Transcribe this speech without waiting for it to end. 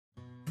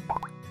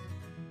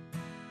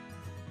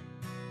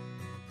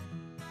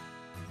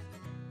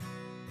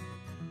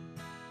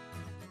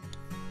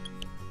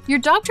Your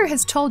doctor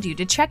has told you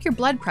to check your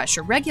blood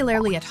pressure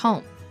regularly at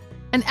home.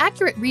 An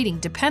accurate reading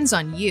depends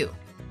on you,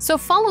 so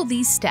follow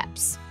these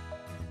steps.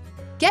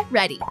 Get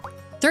ready.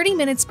 30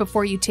 minutes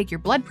before you take your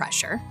blood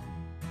pressure.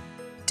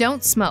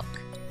 Don't smoke.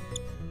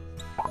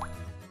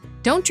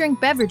 Don't drink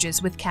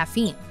beverages with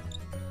caffeine.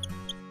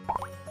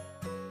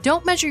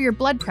 Don't measure your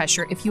blood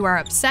pressure if you are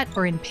upset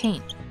or in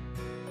pain.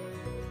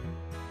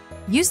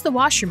 Use the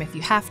washroom if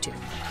you have to.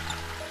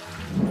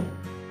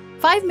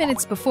 5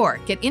 minutes before,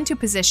 get into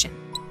position.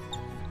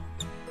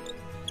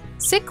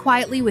 Sit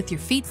quietly with your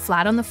feet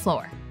flat on the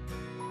floor.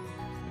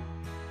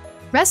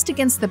 Rest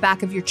against the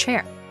back of your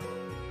chair.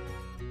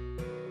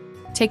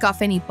 Take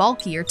off any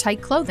bulky or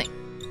tight clothing.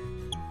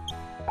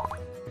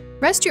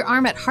 Rest your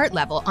arm at heart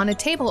level on a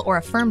table or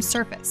a firm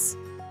surface.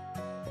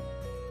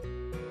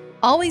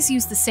 Always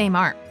use the same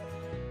arm.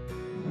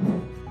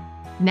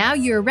 Now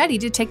you're ready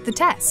to take the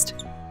test.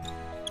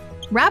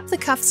 Wrap the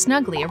cuff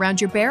snugly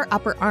around your bare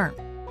upper arm.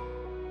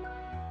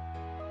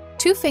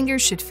 2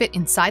 fingers should fit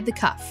inside the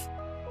cuff.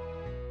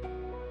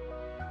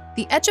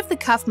 The edge of the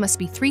cuff must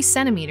be 3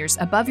 centimeters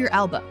above your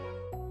elbow.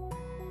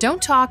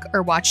 Don't talk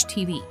or watch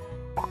TV.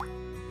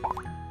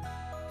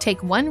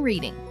 Take 1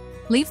 reading.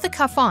 Leave the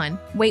cuff on,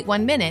 wait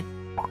 1 minute,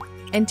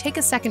 and take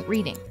a second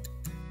reading.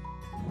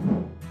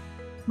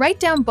 Write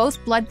down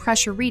both blood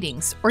pressure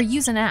readings or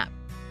use an app.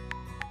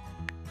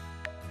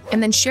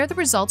 And then share the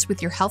results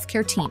with your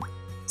healthcare team.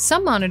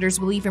 Some monitors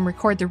will even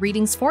record the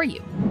readings for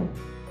you.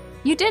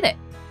 You did it!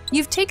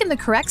 You've taken the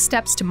correct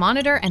steps to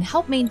monitor and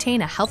help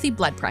maintain a healthy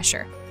blood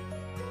pressure.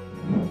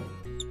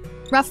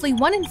 Roughly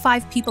 1 in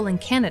 5 people in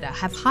Canada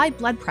have high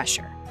blood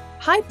pressure.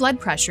 High blood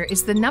pressure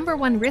is the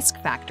 #1 risk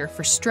factor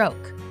for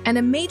stroke and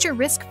a major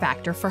risk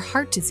factor for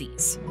heart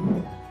disease.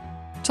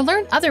 To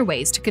learn other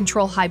ways to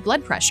control high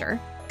blood pressure,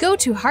 go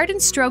to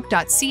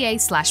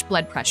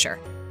heartandstroke.ca/blood pressure.